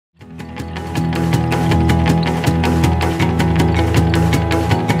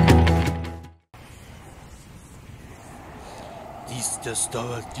The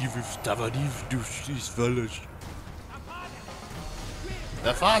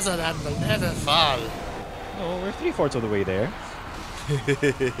fatherland will never fall. No, we're 3/4 of the way there.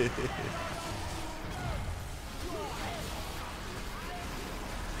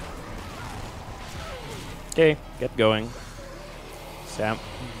 Okay, get going. Sam.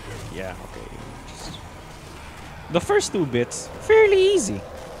 Yeah, okay. The first 2 bits, fairly easy.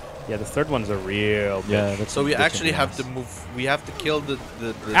 Yeah, the third one's a real bitch. Yeah, that's So we actually have to move. We have to kill the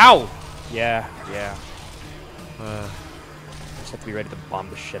Ow! Yeah, yeah. Just have to be ready to bomb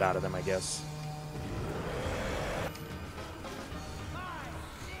the shit out of them, I guess.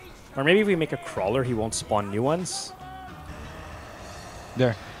 Or maybe if we make a crawler, he won't spawn new ones.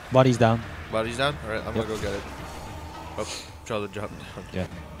 There. Body's down. Body's down? Alright, I'm gonna go get it. Oh, try to jump down. Yeah.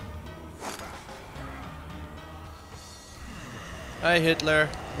 Hi, Hitler.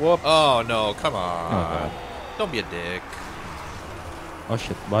 Whoop. Oh, no, come on. Oh, God. Don't be a dick. Oh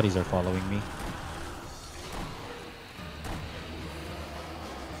shit, bodies are following me.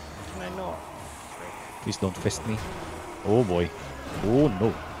 I know. Please don't fist me. Oh boy. Oh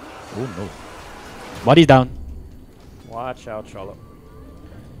no. Oh no. Body's down. Watch out, Charlotte.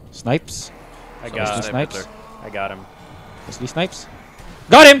 Snipes. I So got Wesley him. Snipes. Hitler. I got him. Wesley Snipes.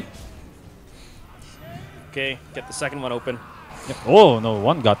 Got him! Okay, get the second one open. Yep. Oh no,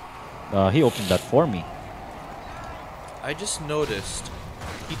 one got. He opened that for me. I just noticed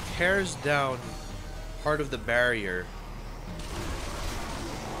he tears down part of the barrier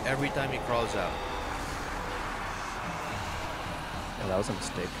every time he crawls out. Yeah, that was a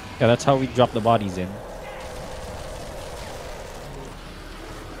mistake. Yeah, that's how we drop the bodies in.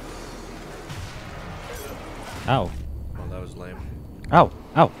 Ow. Oh, that was lame. Ow.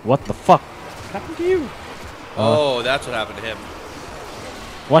 Ow. What the fuck? What happened to you? Oh, that's what happened to him.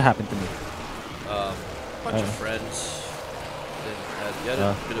 What happened to me? Bunch of friends. Then had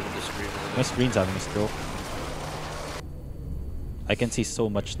a bit of a disagreement. My screen's having a stroke. I can see so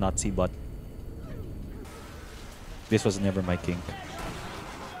much Nazi butt. This was never my kink.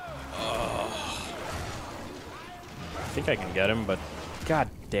 I think I can get him, but god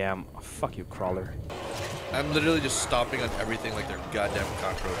damn. Fuck you, crawler. I'm literally just stomping on everything like they're goddamn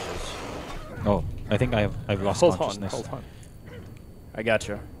cockroaches. Oh, I think I've lost Hold on, consciousness. hold on. I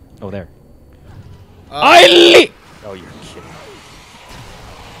gotcha. Oh, there. Oh, you're kidding.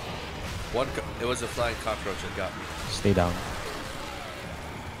 It was a flying cockroach that got me. Stay down.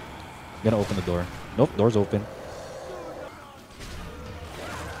 Gonna open the door. Nope, door's open.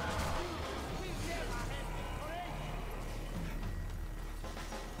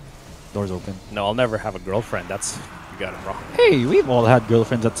 Door's open. No, I'll never have a girlfriend. That's you got it wrong. Hey, we've all had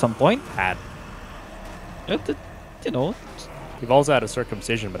girlfriends at some point. Had. You know, We've also had a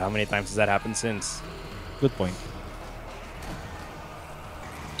circumcision, but how many times has that happened since? good point.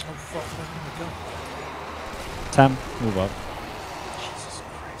 Oh fuck! Where can I go? Sam, move up. Jesus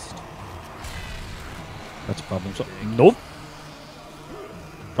Christ. That's a problem. So nope.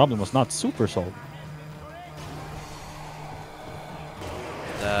 Problem was not super solved.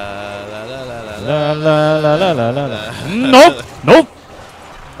 La la la la la La la la la la la la. Nope. Nope.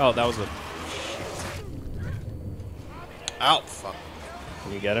 Oh, that was a. Ow! Fuck.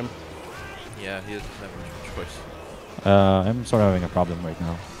 Can you get him? Yeah, he doesn't have much choice. I'm sort of having a problem right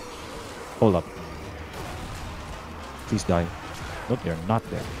now. Hold up. Please die. Nope, you're not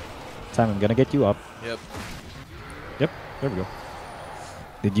there. Sam, I'm gonna get you up. Yep. Yep, there we go.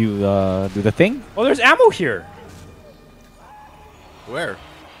 Did you do the thing? Oh, there's ammo here. Where?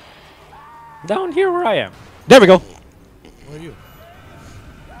 Down here where I am. There we go. Where are you?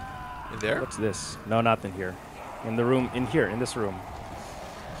 In there? What's this? No, not in here. In the room, in here, in this room.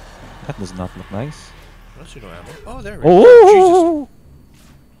 That does not look nice. I see no ammo. Oh, there we go. Oh!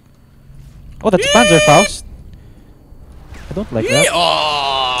 Oh, that's Panzerfaust. I don't like that.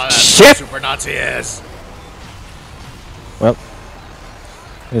 Oh, that's Shit! what Super Nazi is. Well,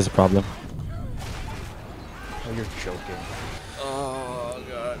 there's a problem. Oh, you're joking. Oh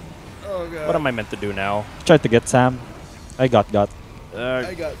god. Oh god. What am I meant to do now? Tried to get Sam. I got. I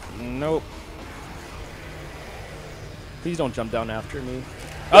got. Nope. Please don't jump down after me.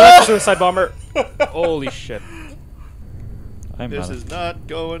 Oh, that's a suicide bomber. Holy shit. I'm This not. is not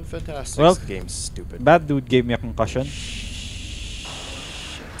going fantastic. Well, This game's stupid. bad dude gave me a concussion.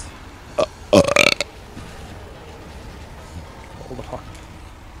 Hold on.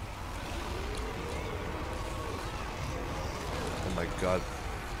 Oh my god.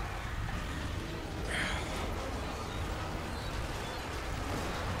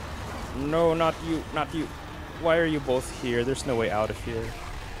 No, not you, not you. Why are you both here? There's no way out of here.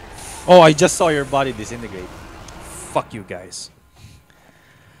 Oh, I just saw your body disintegrate. Fuck you guys.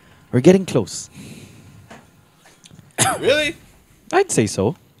 We're getting close. Really? I'd say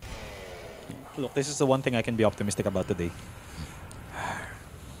so. Look, this is the one thing I can be optimistic about today.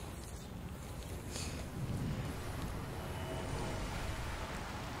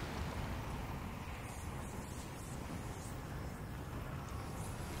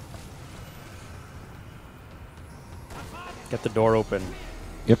 Get the door open.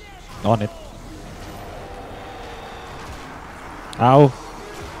 Yep, on it. Ow.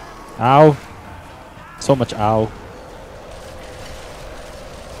 Ow. So much ow.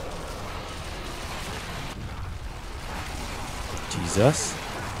 Jesus.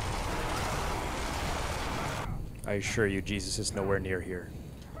 I assure you, Jesus is nowhere near here.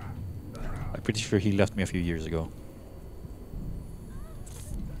 I'm pretty sure he left me a few years ago.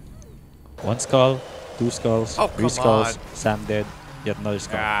 One skull, two skulls, Oh, three come skulls, on. Sam dead, yet another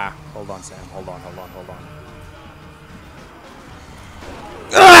skull. Ah, hold on, Sam. Hold on, hold on, hold on.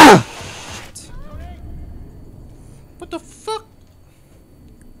 What the fuck?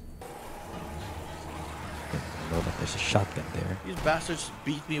 No, but there's a shotgun there. These bastards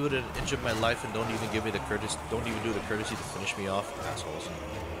beat me within an inch of my life and don't even give me the courtesy. Don't even do the courtesy to finish me off, assholes.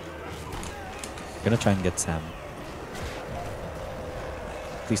 Gonna try and get Sam.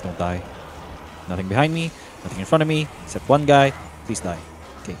 Please don't die. Nothing behind me, nothing in front of me, except one guy. Please die.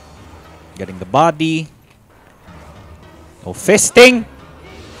 Okay. Getting the body. No fisting!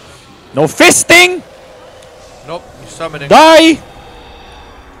 No fisting! Nope, he's summoning. Die!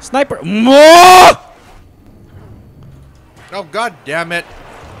 Sniper! Mo! Oh god damn it!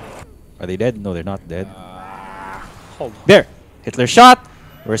 Are they dead? No, they're not dead. Hold on. There! Hitler shot!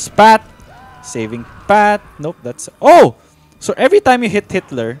 Where's Pat? Saving Pat. Nope, that's... Oh! So every time you hit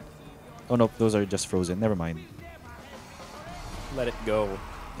Hitler... Oh, nope, those are just frozen. Never mind. Let it go.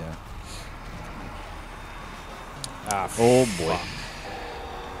 Yeah. Ah, Oh, boy. fuck.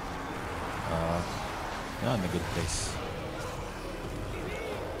 Not in a good place.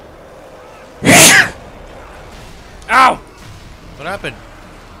 Ow! What happened?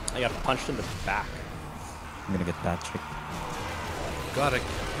 I got punched in the back. I'm gonna get Patrick. God,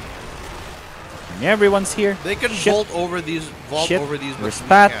 And everyone's here. they can Shit. vault over these, Shit. but Where's we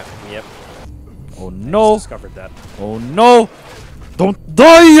Pat? can't. Yep. Oh, no. Discovered that. Oh, no. Don't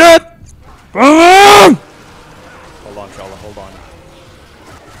die yet! Hold on, Shala. Hold on.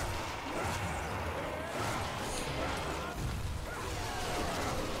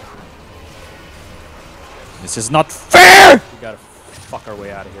 This is not fair! We gotta fuck our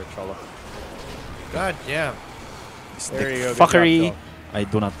way out of here, Shala. God damn. There you go. good Fuckery. job, I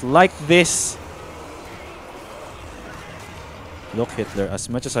do not like this. Look, Hitler, as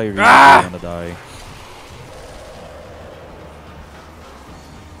much as I really want to die.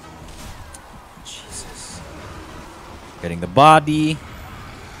 Jesus. Getting the body.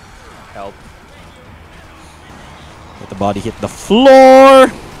 Help. Let the body hit the floor.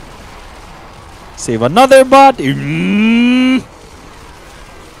 Save another body.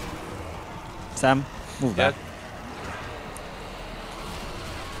 Sam, move Yeah. back.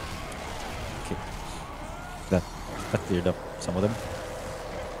 Okay. That cleared up some of them.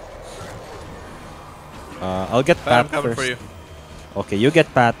 I'll get Pat, I'm Pat coming first. for you. Okay, you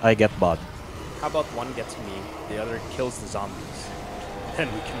get Pat, I get Bod. How about one gets me, the other kills the zombies? Then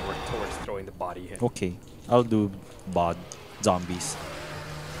we can work towards throwing the body in. Okay, I'll do Bod. Zombies.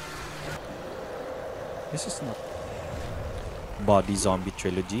 This is not Body Zombie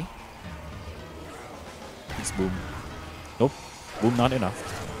Trilogy. It's Boom. Nope. Boom not enough.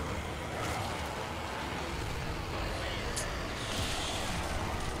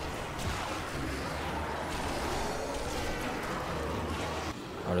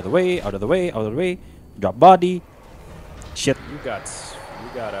 Out of the way, out of the way, out of the way. Drop body. Shit. You got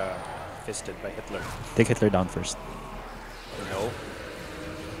fisted by Hitler. Take Hitler down first. No.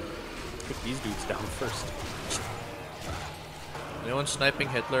 Take these dudes down first. Anyone sniping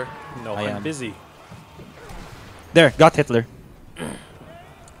Hitler? No, I I'm am. busy. There, got Hitler.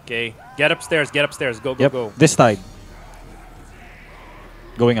 Okay, get upstairs, get upstairs. Go, go, Yep, go. this side.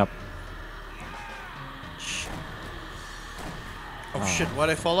 Going up. Oh shit, why'd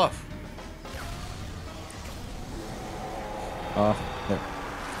I fall off? There.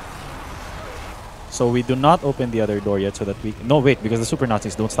 So we do not open the other door yet so that we... No, wait, because the super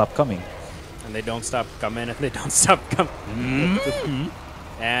Nazis don't stop coming. And they don't stop coming, and they don't stop coming.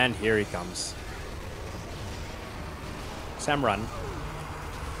 And here he comes. Sam, run.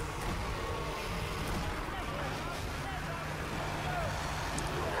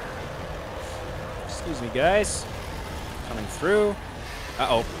 Excuse me, guys. Coming through.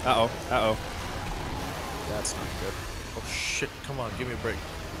 Uh-oh, uh-oh, uh-oh. That's not good. Oh shit, come on, give me a break.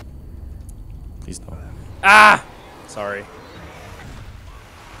 Please no. Ah! Sorry.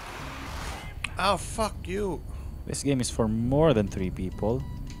 Oh, fuck you. This game is for more than 3 people.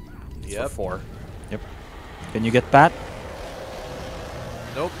 It's Yep. for 4. Yep. Can you get Pat?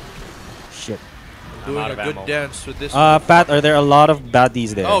 Nope. Shit. I'm Doing out a of good ammo. dance with this. Pat, are there a lot of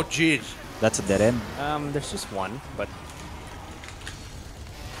baddies there? Oh, jeez. That's a dead end. There's just one, but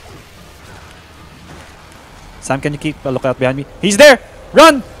Sam, can you keep a lookout behind me? He's there!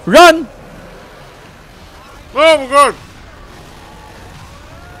 Run! Run! Oh my god.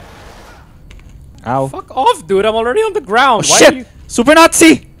 Ow. fuck off, dude. I'm already on the ground. Oh, Why shit! are you? Super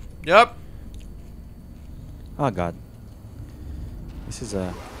Nazi! Yep. Oh god. This is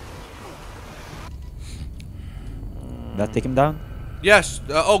a... That take him down? Yes.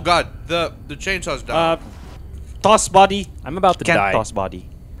 Oh god. The chainsaw's down. Toss body. I'm about to Can't die. toss body.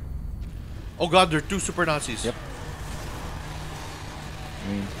 Oh god, there are 2 super Nazis. Yep.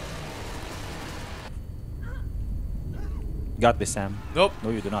 Got this, Sam. Nope.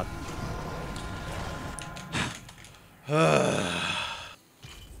 No, you do not.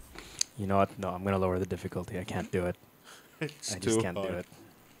 You know what? No, I'm gonna lower the difficulty. I can't do it. It's I just too can't do hard. it.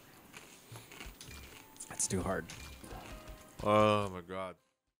 It's too hard. Oh my god.